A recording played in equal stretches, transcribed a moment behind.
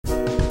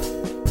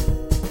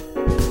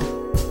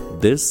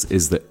This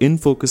is the In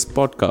Focus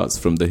podcast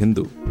from The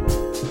Hindu.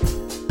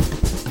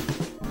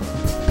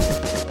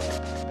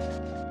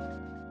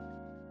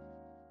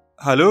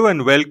 Hello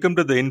and welcome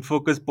to the In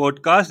Focus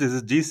podcast. This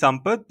is G.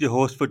 Sampath, your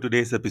host for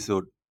today's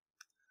episode.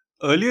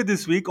 Earlier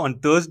this week on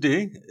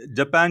Thursday,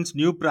 Japan's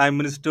new Prime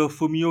Minister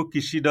Fumio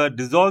Kishida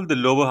dissolved the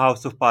lower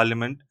house of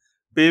parliament,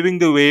 paving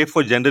the way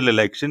for general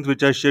elections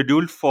which are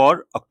scheduled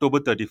for October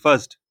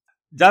 31st.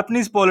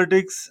 Japanese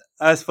politics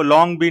has for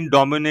long been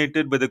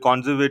dominated by the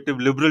conservative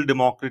Liberal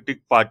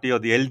Democratic Party, or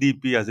the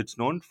LDP as it's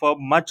known, for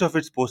much of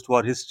its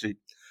post-war history.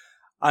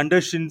 Under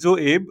Shinzo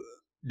Abe,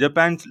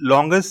 Japan's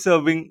longest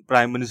serving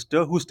prime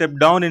minister, who stepped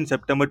down in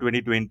September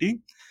 2020,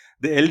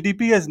 the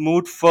LDP has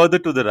moved further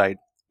to the right.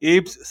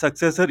 Abe's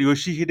successor,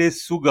 Yoshihide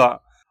Suga,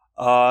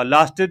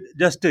 lasted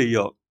just a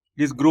year.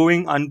 His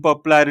growing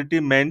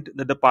unpopularity meant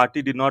that the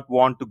party did not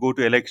want to go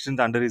to elections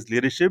under his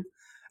leadership,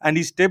 and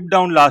he stepped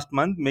down last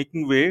month,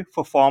 making way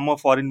for former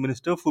Foreign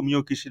Minister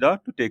Fumio Kishida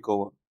to take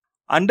over.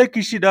 Under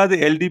Kishida, the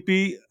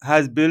LDP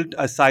has built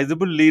a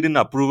sizable lead in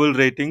approval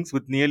ratings,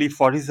 with nearly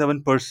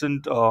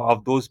 47%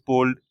 of those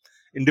polled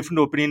in different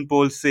opinion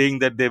polls saying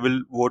that they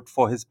will vote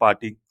for his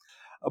party.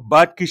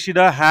 But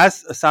Kishida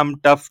has some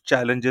tough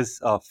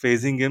challenges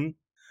facing him.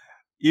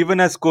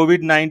 Even as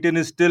COVID 19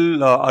 is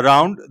still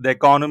around, the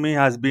economy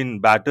has been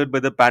battered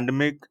by the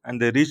pandemic,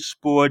 and the rich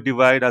poor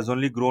divide has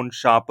only grown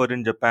sharper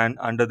in Japan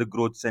under the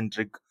growth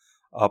centric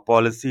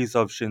policies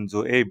of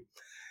Shinzo Abe.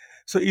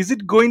 So, is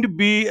it going to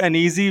be an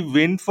easy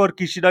win for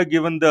Kishida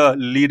given the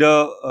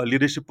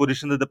leadership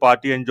position that the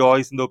party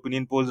enjoys in the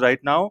opinion polls right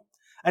now?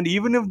 And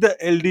even if the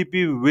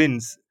LDP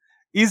wins,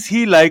 is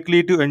he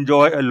likely to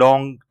enjoy a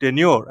long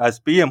tenure as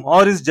PM,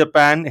 or is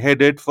Japan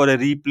headed for a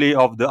replay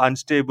of the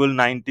unstable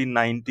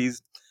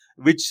 1990s,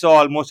 which saw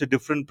almost a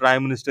different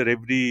prime minister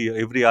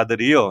every other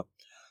year?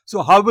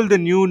 So, how will the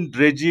new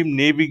regime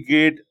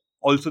navigate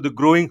also the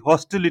growing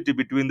hostility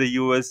between the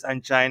US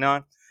and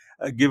China,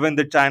 given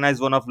that China is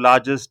one of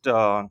largest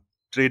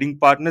trading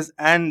partners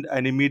and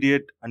an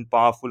immediate and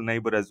powerful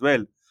neighbor as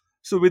well?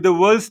 So, with the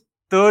world's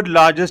third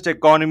largest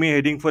economy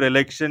heading for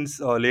elections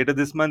later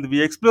this month, we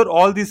explore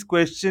all these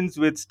questions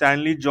with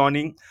Stanley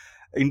Joining,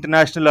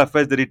 international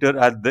affairs editor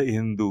at The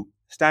Hindu.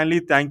 Stanley,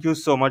 thank you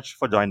so much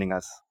for joining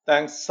us.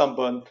 Thanks,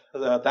 Sampath.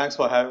 Thanks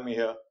for having me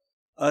here.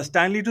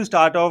 Stanley, to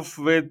start off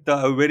with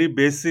a very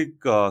basic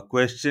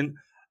question,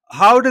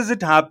 how does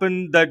it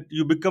happen that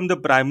you become the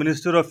prime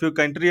minister of your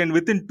country and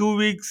within 2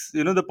 weeks,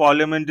 the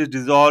parliament is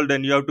dissolved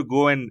and you have to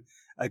go and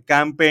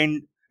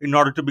campaign in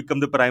order to become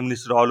the prime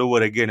minister all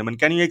over again? I mean,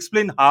 can you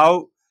explain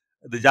how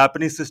the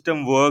Japanese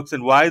system works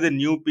and why the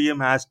new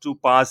PM has to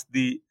pass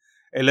the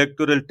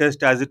electoral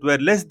test, as it were,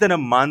 less than a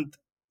month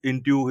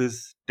into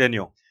his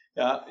tenure?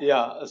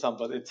 Yeah,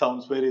 Sampath. It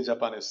sounds very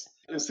Japanese.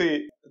 You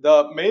see,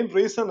 the main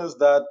reason is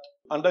that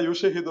under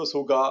Yoshihide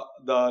Suga,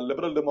 the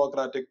Liberal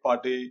Democratic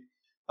Party,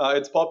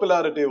 its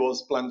popularity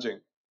was plunging.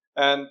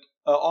 And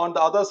on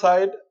the other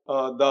side,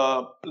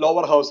 the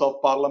lower house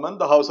of parliament,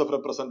 the House of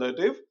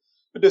Representatives,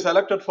 it is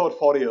elected for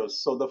 4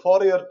 years. So the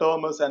 4 year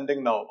term is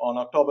ending now on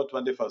October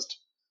 21st.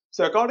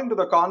 So according to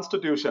the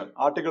Constitution,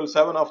 Article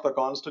 7 of the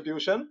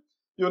Constitution,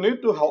 you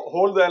need to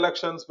hold the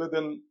elections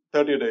within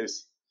 30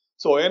 days.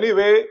 So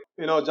anyway,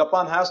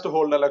 Japan has to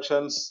hold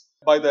elections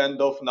by the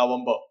end of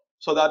November.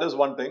 So that is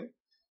one thing.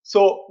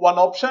 So one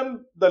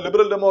option the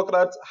Liberal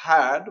Democrats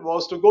had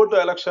was to go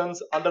to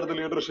elections under the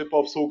leadership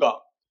of Suga.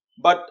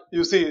 But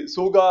you see,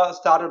 Suga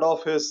started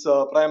off his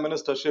prime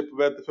ministership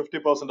with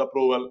 50%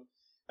 approval.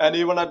 And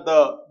even at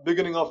the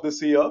beginning of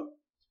this year,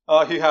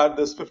 he had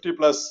this 50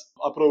 plus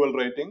approval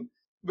rating,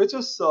 which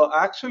is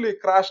actually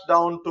crashed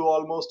down to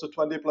almost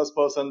 20 plus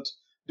percent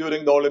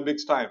during the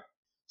Olympics time.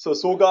 So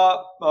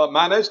Suga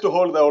managed to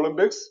hold the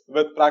Olympics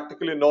with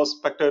practically no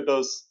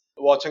spectators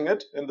watching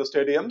it in the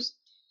stadiums.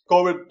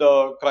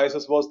 COVID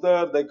crisis was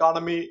there. The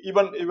economy,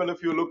 even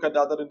if you look at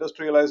other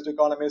industrialized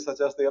economies such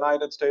as the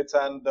United States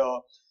and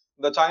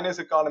the Chinese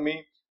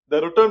economy, they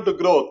returned to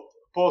growth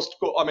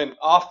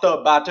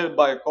after battered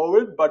by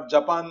COVID, but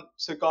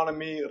Japan's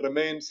economy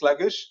remained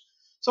sluggish.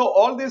 So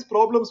all these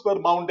problems were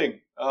mounting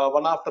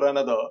one after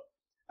another,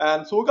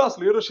 and Suga's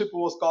leadership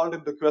was called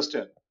into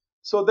question.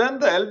 So then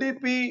the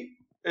LDP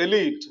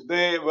elite,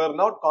 they were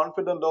not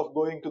confident of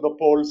going to the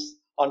polls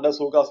under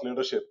Suga's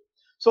leadership.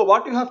 So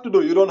what you have to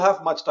do, you don't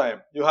have much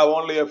time. You have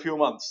only a few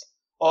months,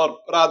 or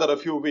rather a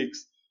few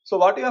weeks. So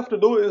what you have to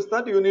do is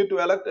that you need to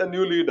elect a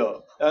new leader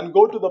and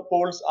go to the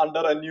polls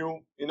under a new,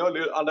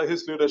 under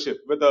his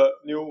leadership with a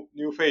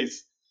new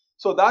face.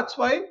 So that's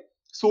why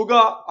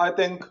Suga, I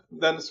think,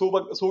 then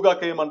Suga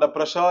came under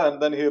pressure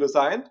and then he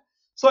resigned.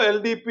 So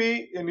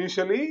LDP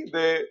initially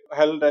they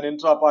held an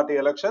intra-party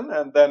election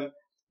and then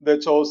they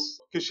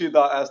chose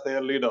Kishida as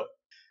their leader.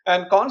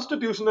 And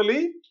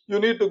constitutionally, you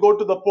need to go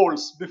to the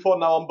polls before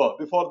November,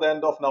 before the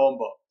end of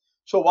November.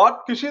 So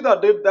what Kishida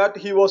did that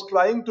he was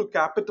trying to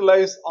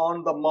capitalize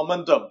on the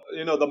momentum,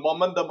 the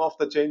momentum of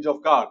the change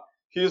of guard.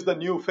 He is the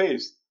new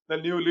face, the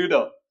new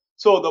leader.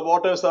 So the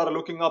voters are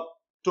looking up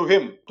to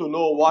him to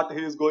know what he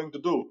is going to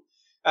do.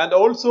 And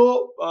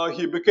also,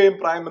 he became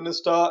prime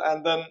minister,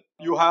 and then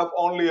you have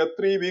only a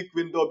 3 week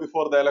window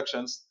before the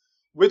elections,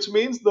 which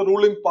means the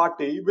ruling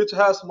party, which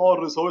has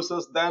more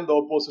resources than the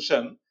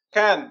opposition,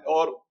 can,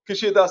 or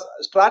Kishida's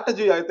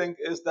strategy, I think,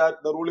 is that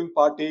the ruling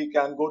party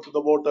can go to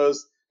the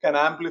voters, can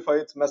amplify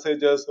its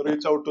messages,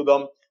 reach out to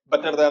them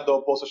better than the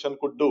opposition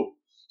could do.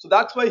 So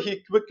that's why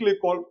he quickly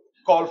called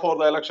for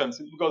the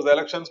elections, because the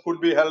elections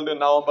could be held in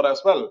November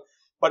as well.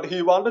 But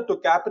he wanted to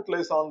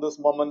capitalize on this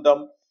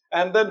momentum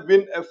and then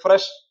win a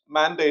fresh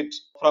mandate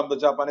from the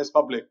Japanese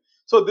public.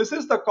 So this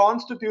is the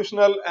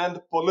constitutional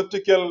and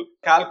political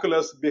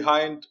calculus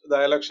behind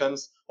the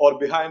elections, or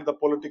behind the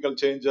political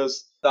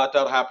changes that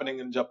are happening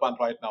in Japan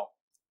right now.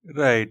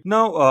 Right.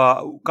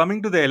 Now,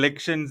 coming to the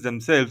elections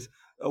themselves,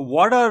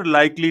 what are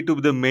likely to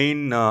be the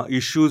main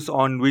issues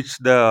on which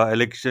the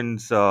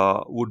elections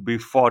would be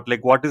fought?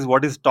 Like,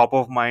 what is top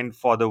of mind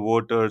for the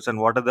voters, and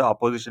what are the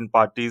opposition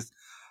parties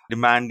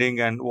demanding,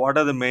 and what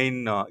are the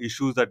main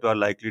issues that are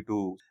likely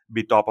to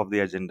be top of the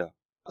agenda?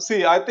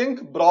 See, I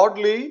think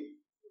broadly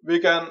we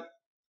can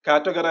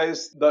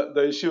categorize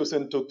the issues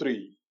into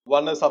three.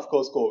 One is, of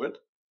course, COVID,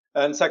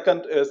 and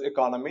second is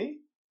economy,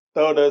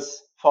 third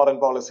is foreign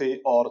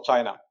policy or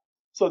China.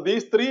 So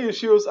these three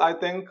issues, I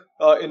think,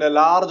 in a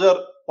larger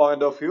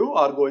point of view,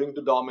 are going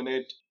to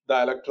dominate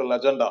the electoral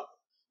agenda.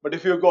 But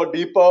if you go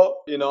deeper,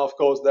 of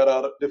course, there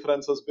are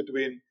differences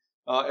between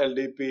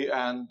LDP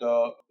and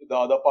the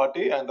other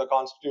party and the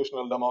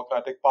Constitutional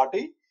Democratic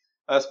Party,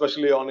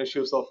 especially on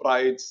issues of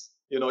rights,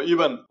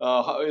 even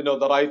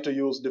the right to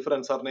use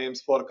different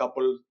surnames for a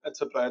couple,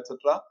 etc.,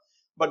 etc.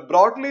 But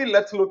broadly,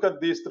 let's look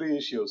at these three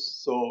issues.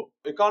 So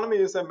economy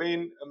is a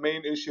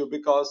main issue,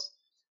 because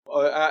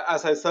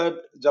as I said,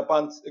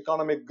 Japan's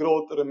economic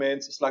growth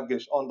remains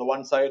sluggish on the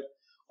one side.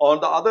 On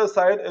the other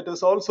side, it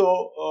is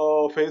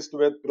also faced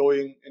with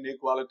growing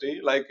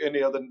inequality like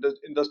any other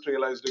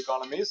industrialized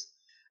economies.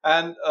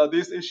 And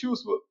these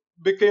issues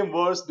became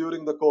worse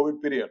during the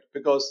COVID period,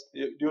 because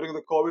during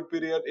the COVID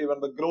period, even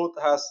the growth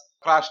has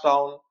crashed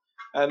down.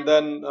 And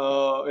then,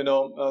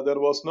 there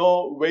was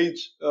no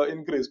wage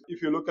increase.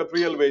 If you look at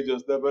real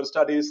wages, there were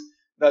studies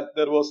that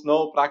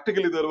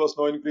practically there was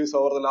no increase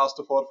over the last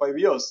 4 or 5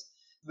 years.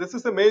 This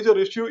is a major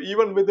issue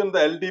even within the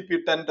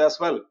LDP tent as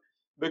well,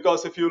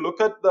 because if you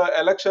look at the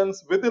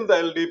elections within the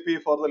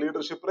LDP for the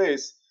leadership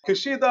race,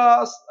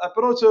 Kishida's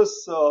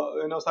approaches,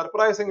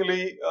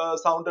 surprisingly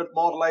sounded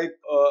more like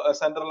a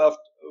center-left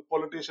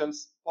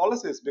politician's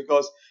policies,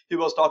 because he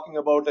was talking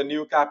about a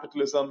new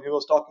capitalism, he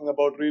was talking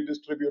about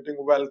redistributing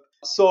wealth.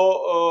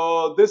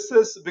 So this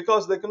is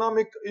because the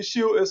economic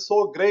issue is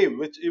so grave,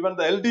 which even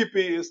the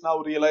LDP is now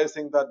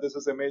realizing that this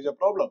is a major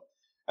problem.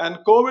 And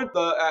COVID,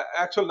 the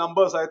actual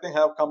numbers I think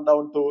have come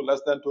down to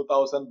less than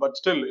 2,000, but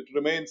still it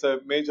remains a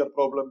major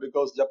problem,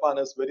 because Japan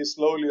is very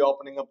slowly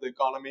opening up the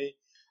economy.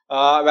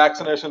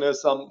 Vaccination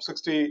is some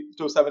 60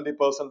 to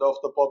 70% of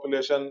the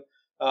population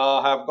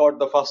have got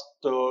the first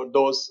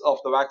dose of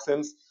the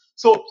vaccines.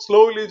 So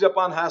slowly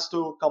Japan has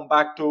to come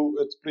back to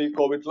its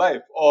pre-COVID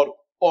life, or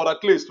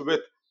at least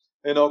with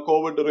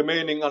COVID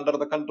remaining under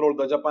the control,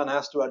 the Japan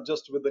has to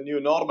adjust with the new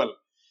normal.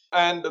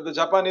 And the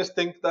Japanese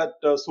think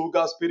that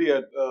Suga's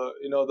period,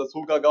 the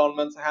Suga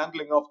government's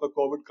handling of the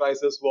COVID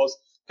crisis was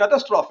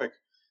catastrophic.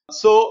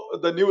 So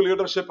the new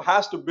leadership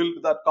has to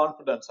build that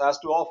confidence, has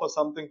to offer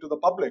something to the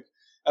public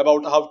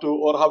about how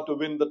to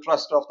win the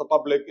trust of the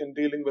public in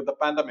dealing with the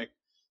pandemic.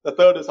 The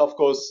third is, of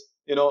course,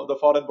 the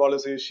foreign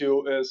policy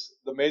issue is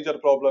the major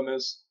problem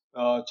is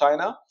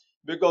China,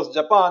 because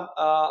Japan,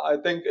 I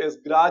think, is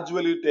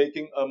gradually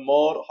taking a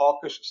more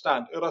hawkish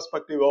stand,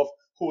 irrespective of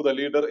who the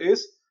leader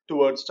is,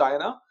 towards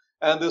China.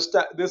 And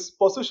this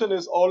position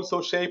is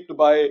also shaped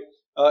by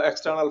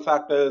external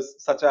factors,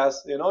 such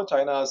as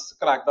China's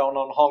crackdown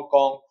on Hong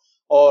Kong,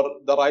 or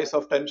the rise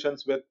of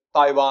tensions with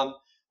Taiwan,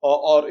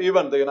 or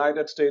even the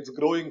United States'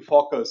 growing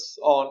focus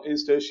on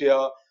East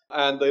Asia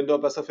and the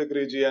Indo-Pacific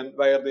region,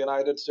 where the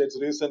United States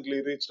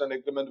recently reached an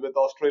agreement with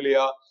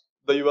Australia,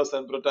 the US,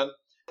 and Britain,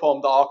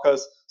 form the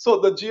AUKUS. So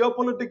the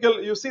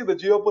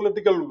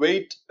geopolitical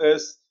weight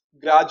is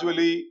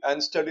gradually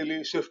and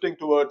steadily shifting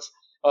towards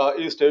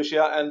East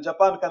Asia, and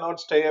Japan cannot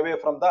stay away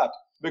from that,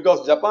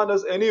 because Japan,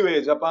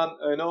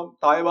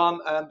 Taiwan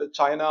and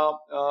China,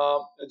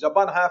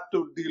 Japan have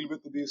to deal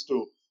with these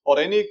two, or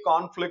any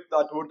conflict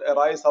that would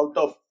arise out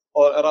of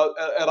or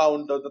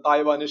around the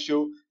Taiwan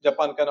issue,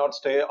 Japan cannot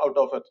stay out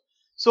of it.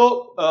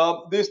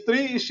 So these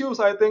three issues,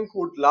 I think,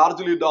 would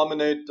largely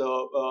dominate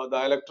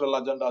the electoral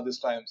agenda this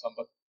time,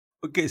 Sampath.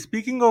 Okay,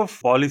 speaking of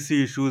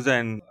policy issues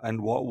and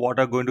what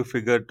are going to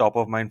figure top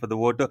of mind for the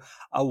voter,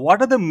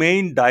 what are the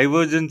main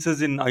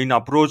divergences in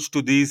approach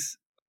to these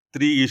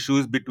three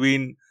issues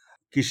between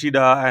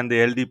Kishida and the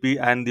LDP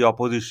and the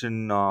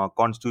opposition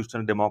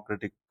Constitutional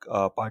Democratic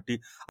Party?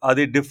 Are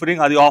they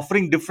differing? Are they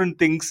offering different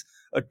things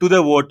to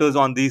the voters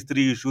on these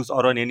three issues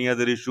or on any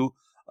other issue,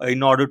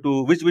 in order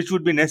to which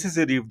would be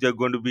necessary if they're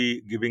going to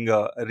be giving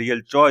a real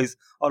choice,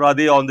 or are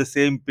they on the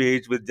same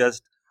page with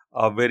just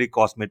very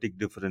cosmetic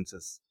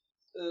differences?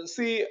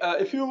 See,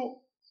 if you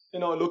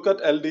look at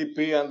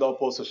LDP and the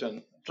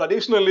opposition,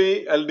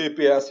 traditionally,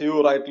 LDP, as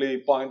you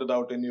rightly pointed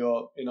out in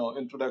your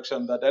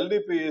introduction, that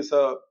LDP is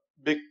a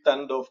big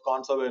tent of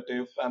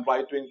conservative and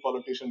right-wing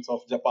politicians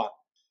of Japan.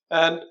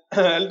 And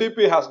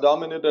LDP has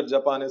dominated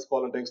Japanese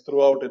politics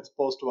throughout its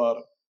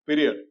post-war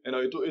period.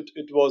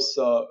 It was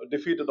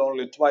defeated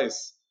only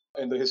twice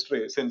in the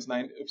history since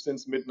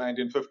mid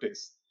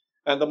 1950s.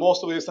 And the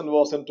most recent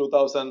was in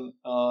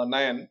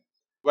 2009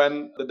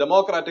 when the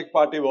Democratic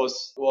Party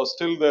was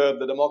still there.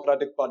 The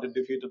Democratic Party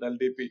defeated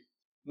LDP.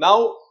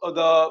 Now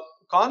the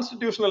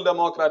Constitutional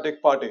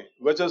Democratic Party,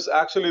 which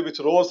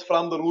rose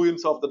from the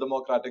ruins of the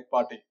Democratic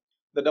Party.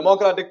 The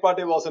Democratic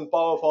Party was in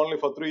power for only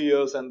for 3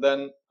 years, and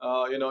then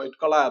it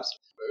collapsed.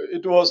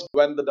 It was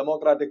when the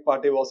Democratic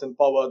Party was in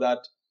power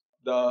that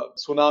the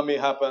tsunami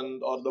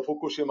happened or the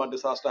Fukushima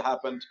disaster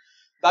happened.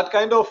 That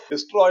kind of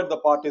destroyed the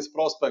party's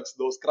prospects,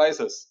 those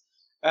crises.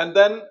 And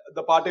then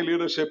the party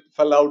leadership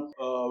fell out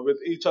with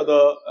each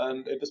other,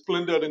 and it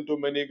splintered into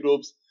many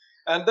groups.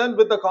 And then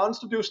with the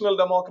Constitutional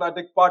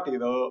Democratic Party,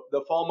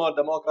 the former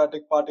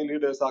Democratic Party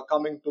leaders are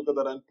coming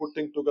together and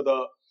putting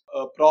together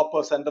a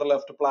proper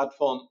center-left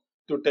platform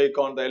to take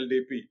on the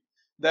LDP.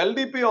 The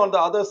LDP on the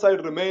other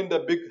side remained a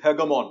big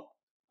hegemon.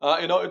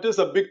 It is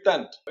a big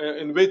tent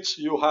in which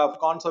you have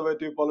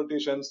conservative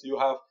politicians, you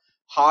have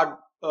hard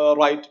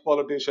right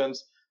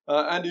politicians,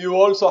 and you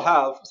also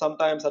have,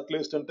 sometimes at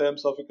least in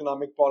terms of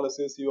economic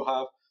policies, you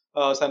have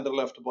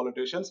center-left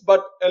politicians.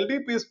 But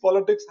LDP's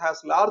politics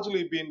has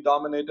largely been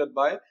dominated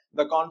by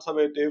the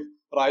conservative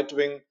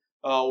right-wing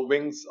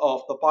wings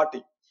of the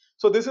party.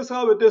 So this is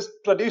how it is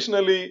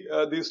traditionally.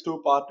 These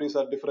two parties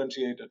are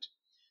differentiated.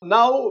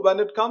 Now,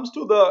 when it comes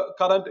to the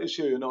current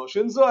issue,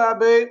 Shinzo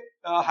Abe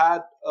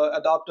had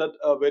adopted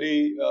a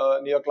very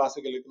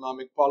neoclassical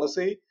economic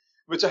policy,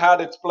 which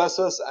had its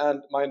pluses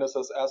and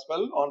minuses as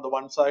well. On the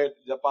one side,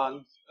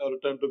 Japan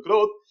returned to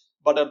growth,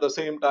 but at the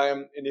same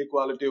time,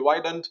 inequality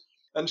widened.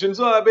 And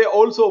Shinzo Abe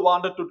also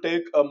wanted to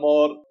take a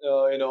more,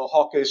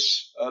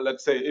 hawkish,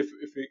 let's say, if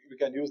we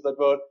can use that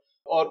word,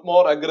 or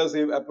more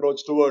aggressive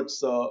approach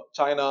towards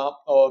China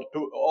or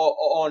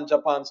on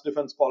Japan's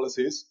defense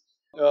policies,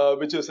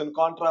 which is in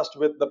contrast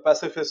with the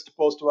pacifist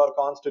post-war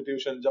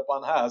constitution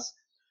Japan has.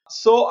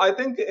 So I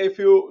think if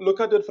you look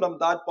at it from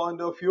that point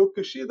of view,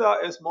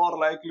 Kishida is more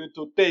likely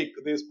to take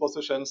these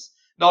positions,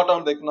 not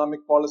on the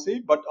economic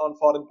policy, but on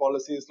foreign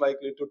policy is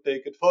likely to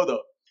take it further.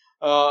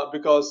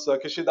 Because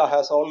Kishida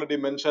has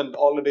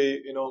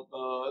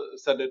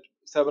said it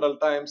several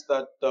times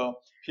that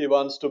he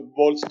wants to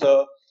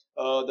bolster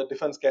the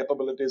defense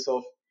capabilities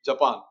of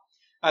Japan.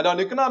 And on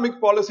economic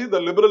policy, the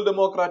Liberal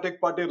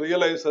Democratic Party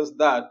realizes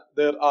that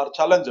there are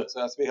challenges,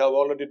 as we have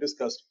already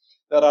discussed.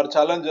 There are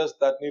challenges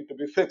that need to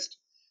be fixed.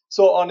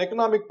 So on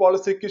economic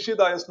policy,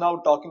 Kishida is now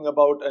talking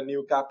about a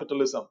new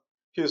capitalism.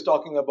 He is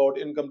talking about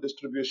income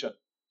distribution.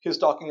 He is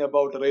talking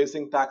about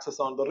raising taxes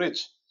on the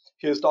rich.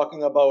 He is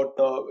talking about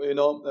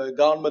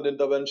government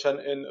intervention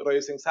in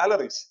raising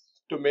salaries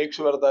to make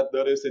sure that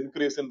there is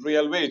increase in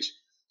real wage.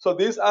 So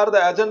these are the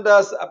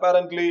agendas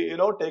apparently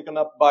taken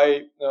up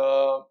by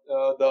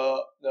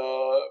the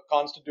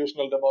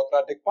Constitutional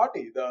Democratic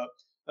Party, the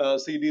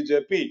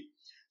CDJP.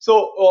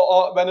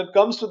 So when it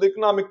comes to the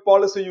economic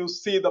policy, you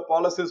see the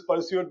policies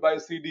pursued by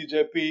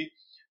CDJP,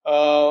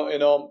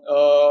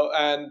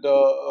 and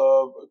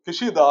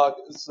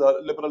Kishida's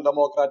Liberal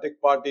Democratic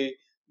Party.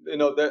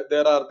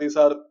 These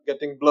are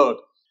getting blurred.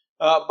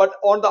 But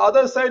on the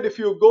other side, if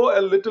you go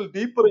a little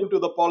deeper into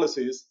the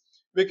policies,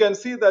 we can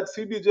see that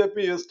CDJP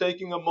is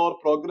taking a more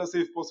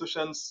progressive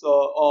positions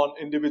on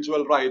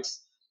individual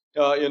rights.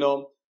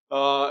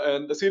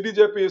 And the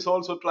CDJP is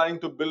also trying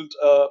to build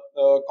a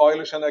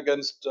coalition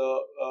against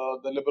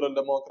the Liberal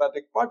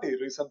Democratic Party.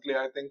 Recently,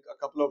 I think a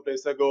couple of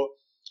days ago,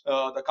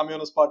 the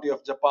Communist Party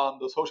of Japan,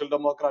 the Social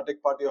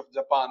Democratic Party of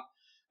Japan,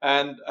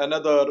 and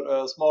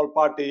another small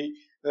party,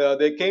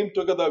 they came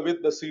together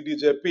with the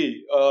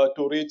CDJP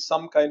to reach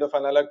some kind of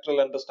an electoral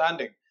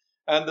understanding.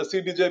 And the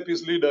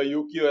CDJP's leader,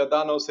 Yukio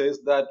Edano, says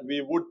that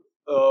we would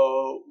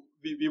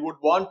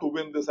want to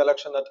win this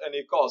election at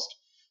any cost.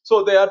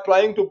 So they are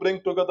trying to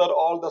bring together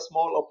all the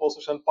small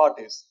opposition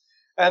parties.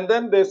 And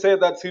then they say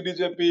that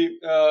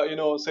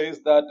CDJP,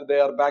 says that they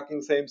are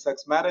backing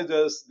same-sex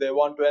marriages. They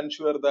want to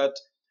ensure that,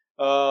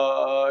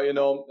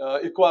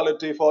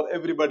 equality for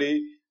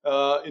everybody,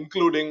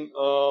 including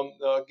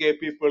gay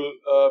people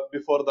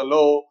before the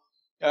law.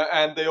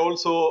 And they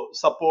also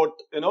support,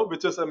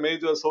 which is a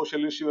major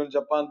social issue in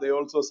Japan. They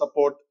also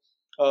support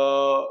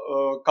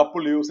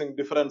couple using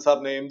different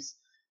surnames.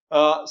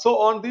 So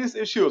on these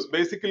issues,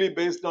 basically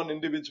based on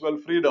individual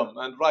freedom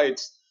and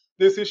rights,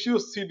 these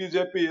issues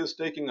CDJP is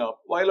taking up.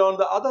 While on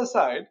the other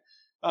side,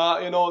 the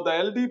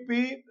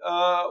LDP,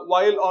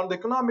 while on the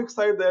economic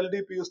side, the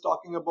LDP is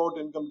talking about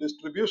income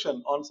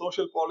distribution. On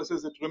social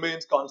policies, it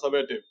remains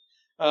conservative.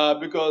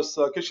 Because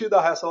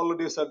Kishida has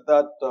already said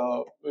that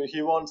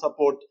he won't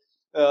support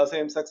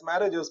same-sex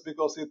marriages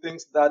because he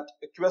thinks that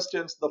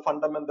questions the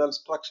fundamental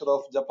structure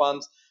of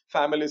Japan's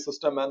family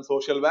system and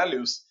social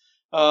values.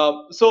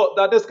 So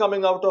that is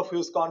coming out of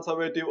his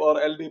conservative or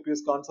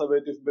LDP's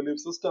conservative belief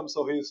system.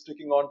 So he is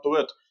sticking on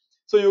to it.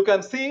 So you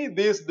can see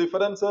these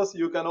differences.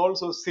 You can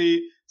also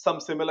see some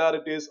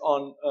similarities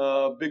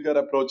on bigger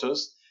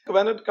approaches.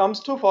 When it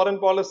comes to foreign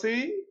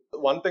policy,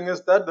 one thing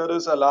is that there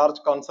is a large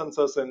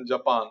consensus in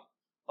Japan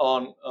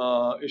on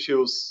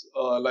issues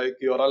like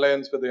your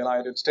alliance with the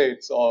United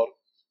States, or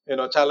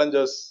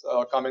challenges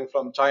coming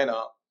from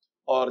China,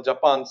 or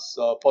Japan's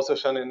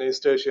position in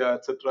East Asia,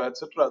 etc.,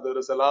 etc. There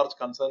is a large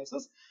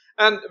consensus,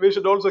 and we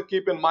should also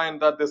keep in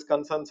mind that this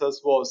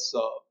consensus was,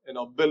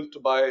 built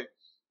by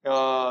the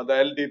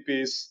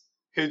LDP's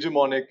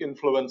hegemonic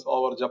influence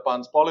over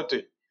Japan's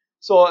polity.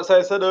 So, as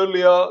I said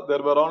earlier,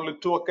 there were only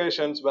two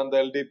occasions when the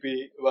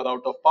LDP were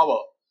out of power.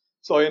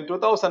 So, in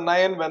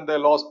 2009, when they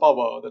lost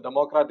power, the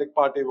Democratic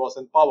Party was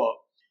in power.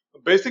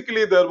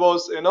 Basically, there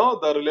was,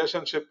 the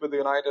relationship with the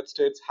United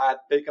States had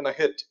taken a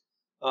hit.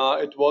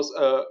 It was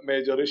a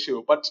major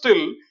issue, but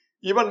still,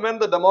 even when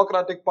the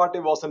Democratic Party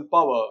was in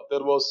power,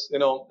 there was,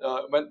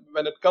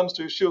 when it comes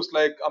to issues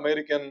like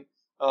American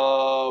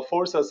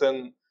forces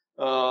in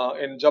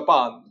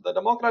Japan, the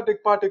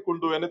Democratic Party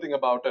couldn't do anything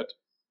about it.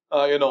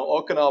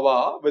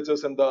 Okinawa, which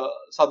is in the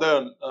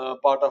southern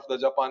part of the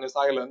Japanese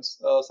islands,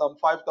 some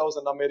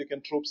 5,000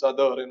 American troops are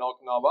there in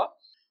Okinawa.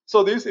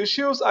 So these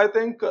issues, I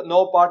think,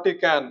 no party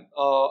can,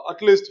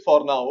 at least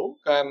for now,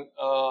 can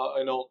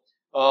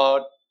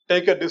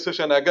take a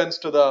decision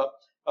against the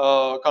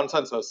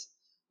consensus.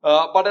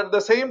 But at the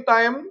same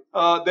time,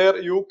 there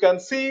you can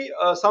see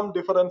some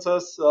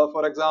differences.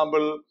 For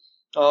example,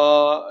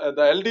 the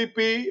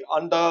LDP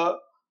under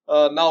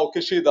now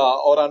Kishida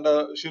or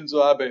under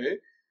Shinzo Abe,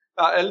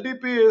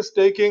 LDP is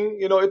taking,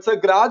 it's a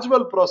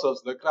gradual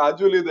process.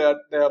 Gradually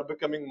they are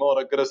becoming more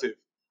aggressive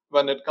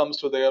when it comes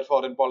to their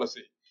foreign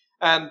policy.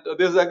 And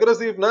this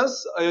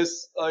aggressiveness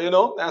is,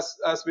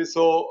 as we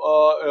saw,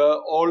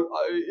 all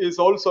is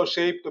also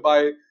shaped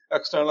by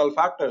external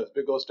factors,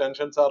 because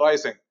tensions are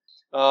rising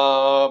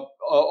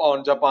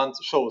on Japan's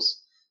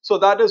shores. So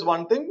that is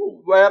one thing.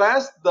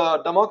 Whereas the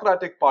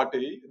Democratic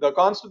Party, the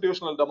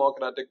Constitutional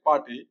Democratic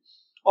Party,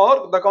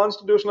 or the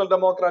Constitutional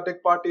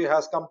Democratic Party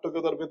has come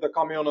together with the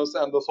Communists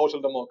and the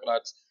Social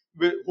Democrats,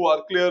 who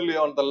are clearly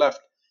on the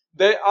left.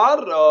 They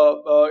are,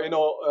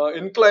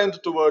 inclined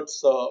more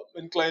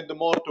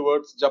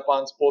towards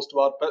Japan's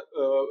post-war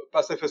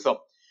pacifism.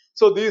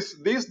 So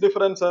these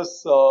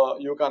differences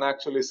you can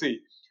actually see.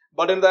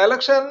 But in the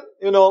election,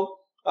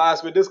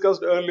 as we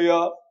discussed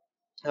earlier,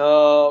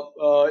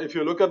 if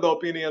you look at the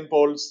opinion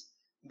polls,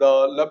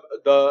 the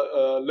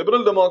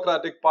Liberal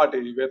Democratic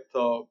Party with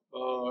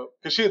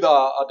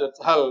Kishida at its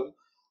helm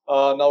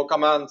now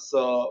commands,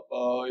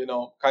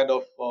 kind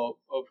of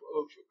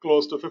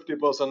close to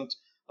 50%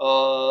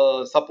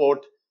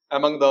 support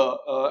among the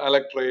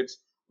electorates,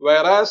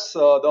 whereas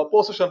the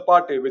opposition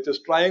party, which is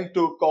trying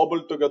to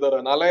cobble together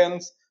an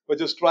alliance,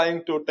 which is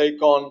trying to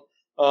take on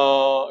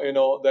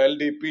the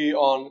LDP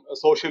on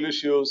social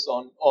issues,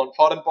 on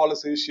foreign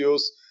policy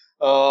issues,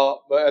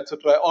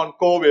 etc., on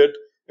COVID,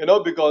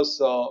 because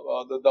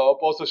the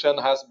opposition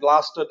has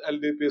blasted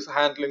LDP's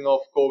handling of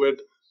COVID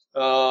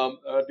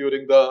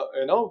during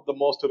the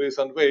most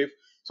recent wave.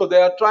 So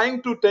they are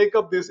trying to take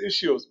up these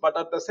issues, but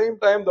at the same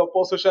time, the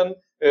opposition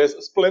is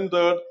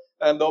splintered,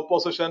 and the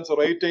opposition's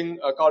rating,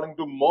 according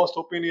to most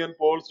opinion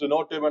polls, do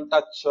not even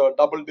touch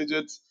double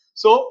digits.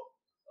 So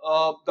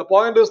the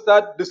point is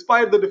that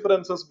despite the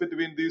differences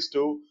between these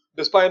two,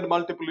 despite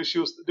multiple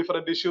issues,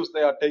 different issues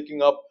they are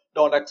taking up,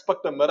 don't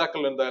expect a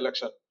miracle in the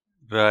election.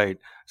 Right.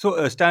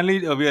 So,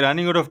 Stanley, we are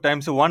running out of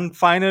time. So, one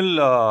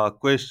final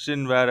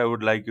question where I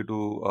would like you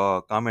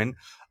to come in.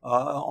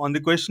 On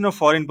the question of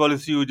foreign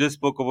policy, you just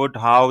spoke about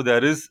how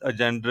there is a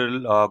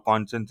general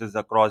consensus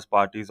across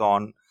parties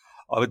on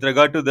with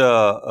regard to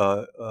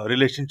the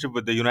relationship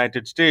with the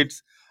United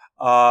States,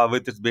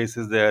 with its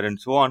bases there and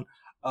so on.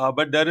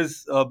 But there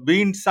has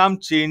been some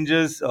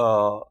changes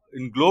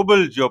in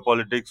global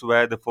geopolitics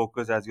where the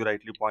focus, as you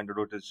rightly pointed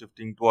out, is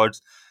shifting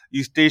towards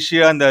East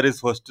Asia, and there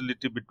is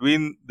hostility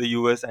between the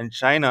US and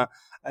China.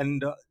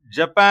 And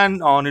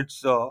Japan, on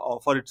its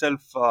for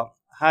itself,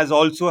 has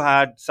also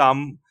had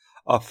some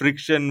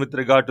friction with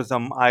regard to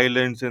some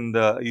islands in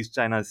the East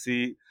China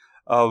Sea,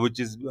 which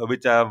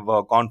have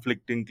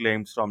conflicting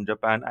claims from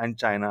Japan and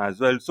China as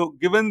well. So,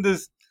 given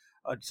this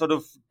sort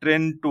of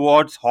trend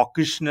towards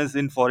hawkishness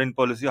in foreign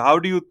policy, how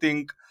do you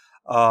think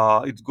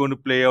it's going to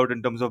play out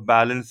in terms of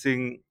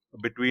balancing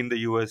between the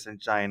US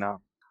and China?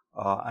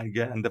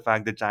 And the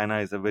fact that China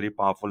is a very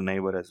powerful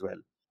neighbor as well.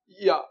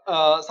 Yeah,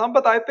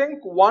 Sampath, I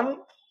think one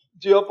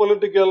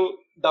geopolitical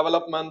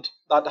development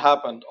that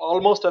happened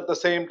almost at the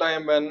same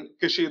time when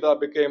Kishida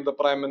became the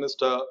prime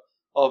minister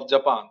of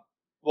Japan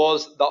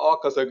was the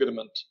AUKUS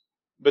agreement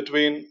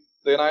between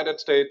the United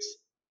States,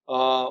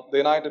 the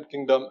United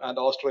Kingdom, and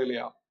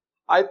Australia.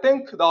 I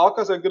think the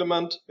AUKUS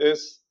agreement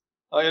is,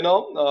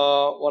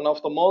 one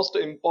of the most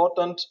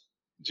important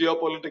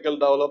geopolitical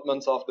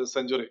developments of this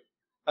century.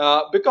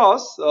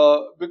 Because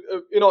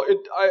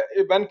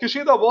when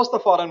Kishida was the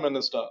foreign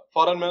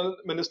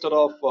minister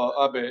of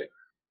Abe,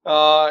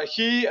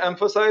 He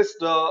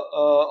emphasized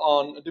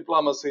on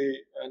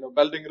diplomacy,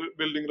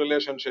 building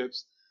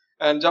relationships,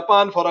 and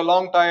Japan for a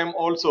long time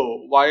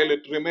also, while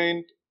it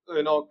remained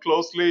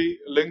closely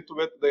linked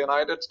with the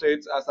United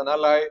States as an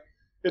ally,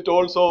 it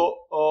also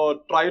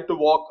tried to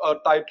walk a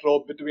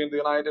tightrope between the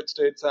United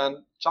States and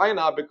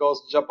China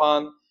because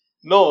Japan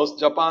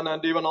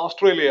and even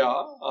Australia,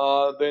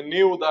 they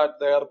knew that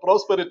their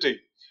prosperity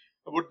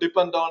would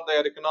depend on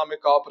their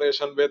economic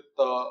cooperation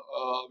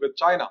with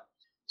China.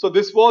 So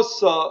this was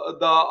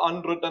the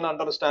unwritten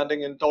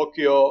understanding in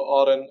Tokyo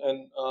or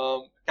in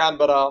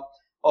Canberra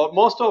or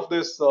most of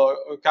these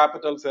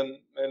capitals in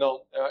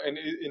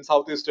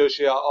Southeast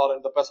Asia or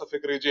in the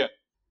Pacific region.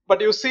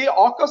 But you see,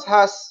 AUKUS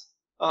has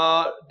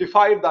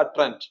defied that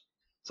trend.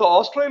 So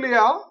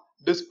Australia,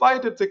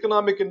 despite its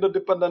economic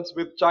interdependence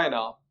with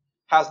China,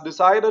 has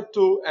decided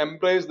to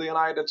embrace the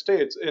United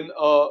States in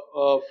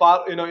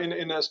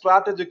a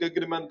strategic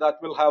agreement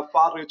that will have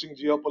far-reaching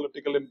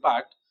geopolitical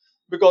impact.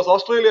 Because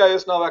Australia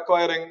is now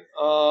acquiring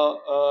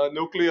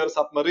nuclear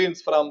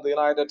submarines from the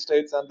United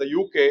States and the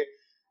UK,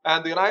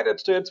 and the United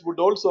States would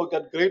also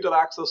get greater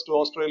access to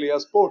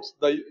Australia's ports,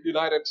 the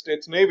United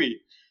States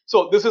Navy.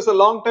 So this is a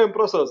long-term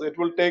process. It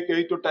will take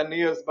 8 to 10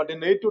 years, but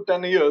in 8 to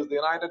 10 years, the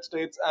United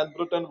States and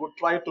Britain would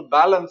try to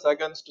balance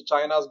against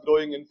China's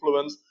growing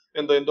influence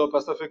in the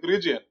Indo-Pacific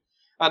region.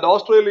 And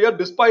Australia,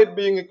 despite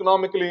being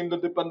economically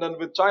interdependent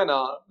with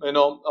China,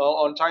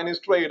 on Chinese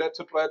trade,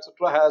 etc.,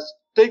 has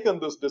taken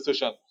this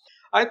decision.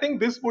 I think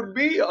this would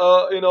be,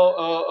 a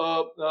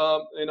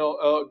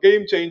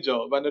game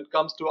changer when it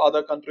comes to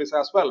other countries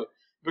as well,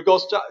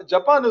 because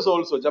Japan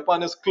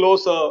is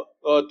closer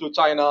to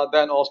China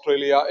than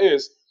Australia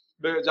is.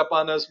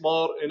 Japan is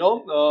more,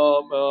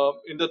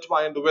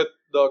 intertwined with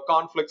the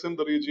conflicts in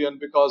the region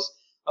because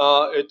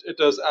it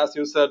is, as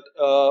you said,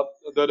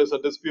 there is a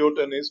dispute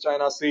in East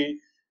China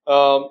Sea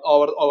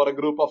over a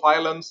group of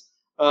islands.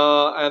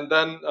 And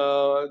then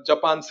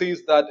Japan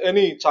sees that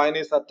any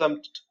Chinese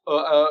attempt,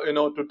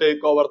 to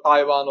take over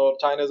Taiwan or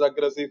China's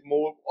aggressive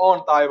move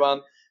on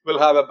Taiwan will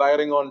have a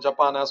bearing on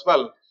Japan as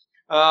well.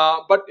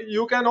 But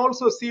you can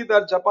also see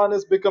that Japan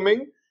is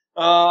becoming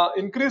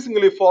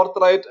increasingly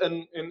forthright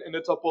in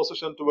its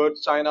opposition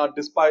towards China,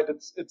 despite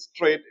its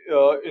trade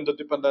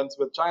interdependence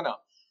with China.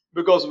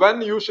 Because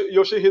when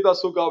Yoshihide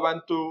Suga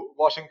went to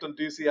Washington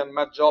DC and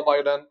met Joe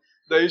Biden,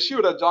 they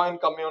issued a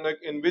joint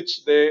communique in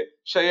which they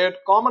shared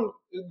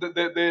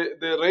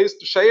they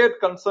raised shared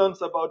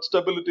concerns about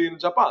stability in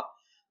Japan.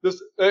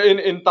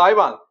 In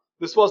Taiwan.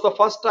 This was the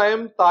first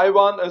time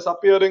Taiwan is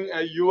appearing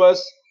a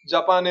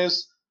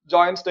US-Japanese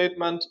joint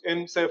statement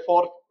in say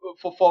for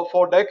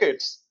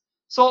decades.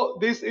 So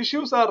these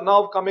issues are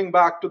now coming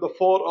back to the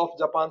fore of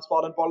Japan's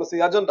foreign policy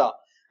agenda.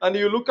 And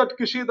you look at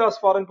Kishida's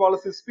foreign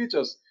policy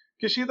speeches.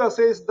 Kishida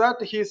says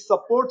that he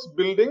supports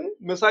building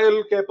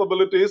missile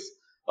capabilities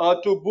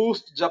to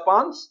boost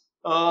Japan's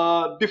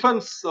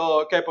defense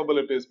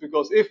capabilities,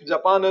 because if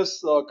Japan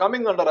is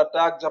coming under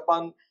attack,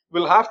 Japan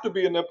will have to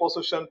be in a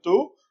position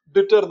to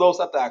deter those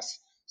attacks.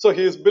 So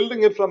he is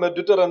building it from a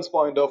deterrence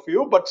point of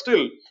view, but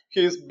still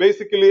he is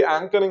basically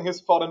anchoring his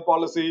foreign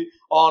policy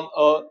on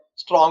a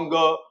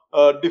stronger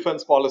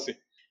defense policy.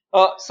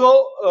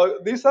 So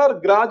these are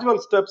gradual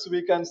steps.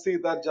 We can see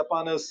that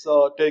Japan is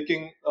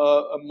taking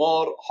a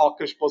more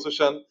hawkish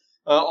position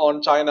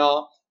on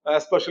China,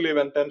 especially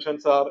when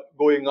tensions are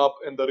going up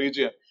in the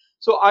region.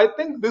 So I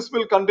think this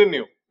will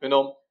continue,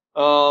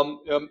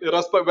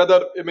 irrespective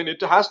whether,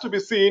 it has to be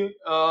seen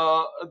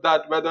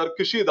that whether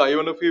Kishida,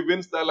 even if he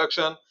wins the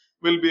election,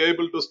 will be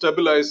able to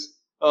stabilize,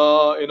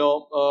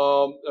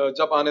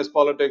 Japanese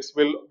politics,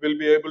 will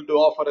be able to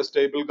offer a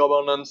stable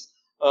governance,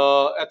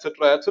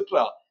 etc.,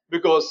 etc.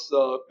 Because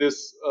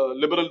this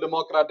Liberal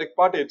Democratic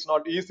Party, it's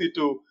not easy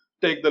to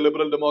take the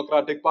Liberal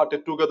Democratic Party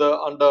together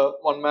under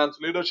one man's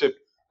leadership.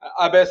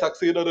 Abe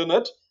succeeded in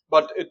it,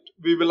 but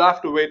we will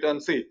have to wait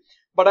and see.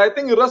 But I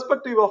think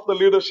irrespective of the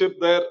leadership,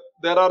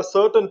 there are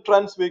certain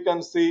trends we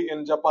can see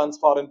in Japan's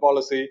foreign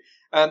policy,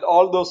 and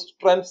all those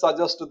trends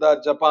suggest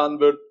that Japan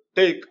would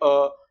take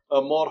a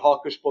more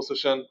hawkish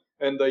position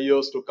in the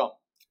years to come.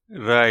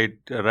 Right.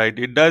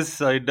 It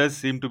does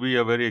seem to be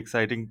a very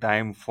exciting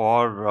time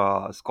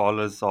for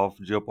scholars of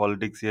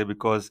geopolitics here,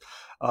 because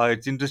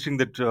it's interesting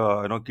that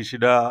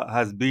Kishida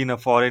has been a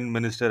foreign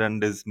minister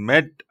and has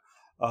met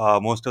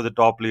most of the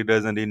top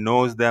leaders, and he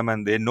knows them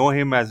and they know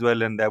him as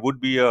well, and there would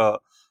be a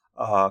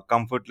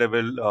comfort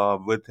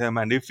level with him.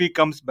 And if he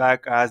comes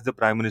back as the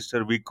prime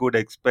minister, we could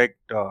expect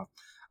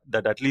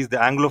that at least the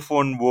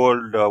Anglophone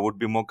world would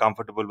be more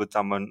comfortable with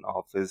someone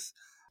of his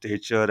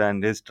stature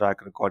and his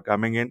track record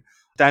coming in.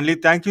 Stanley,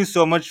 thank you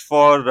so much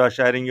for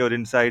sharing your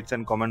insights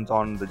and comments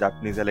on the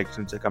Japanese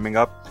elections coming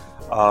up.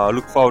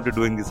 Look forward to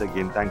doing this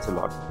again. Thanks a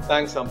lot.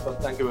 Thanks,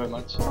 Sampath. Thank you very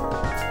much.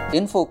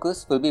 In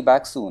Focus will be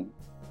back soon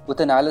with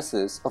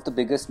analysis of the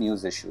biggest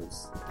news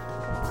issues.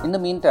 In the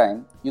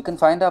meantime, you can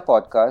find our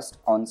podcast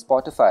on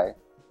Spotify,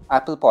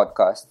 Apple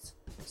Podcasts,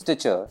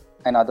 Stitcher,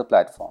 and other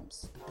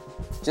platforms.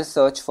 Just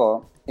search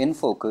for In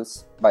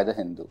Focus by The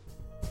Hindu.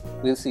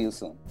 We'll see you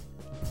soon.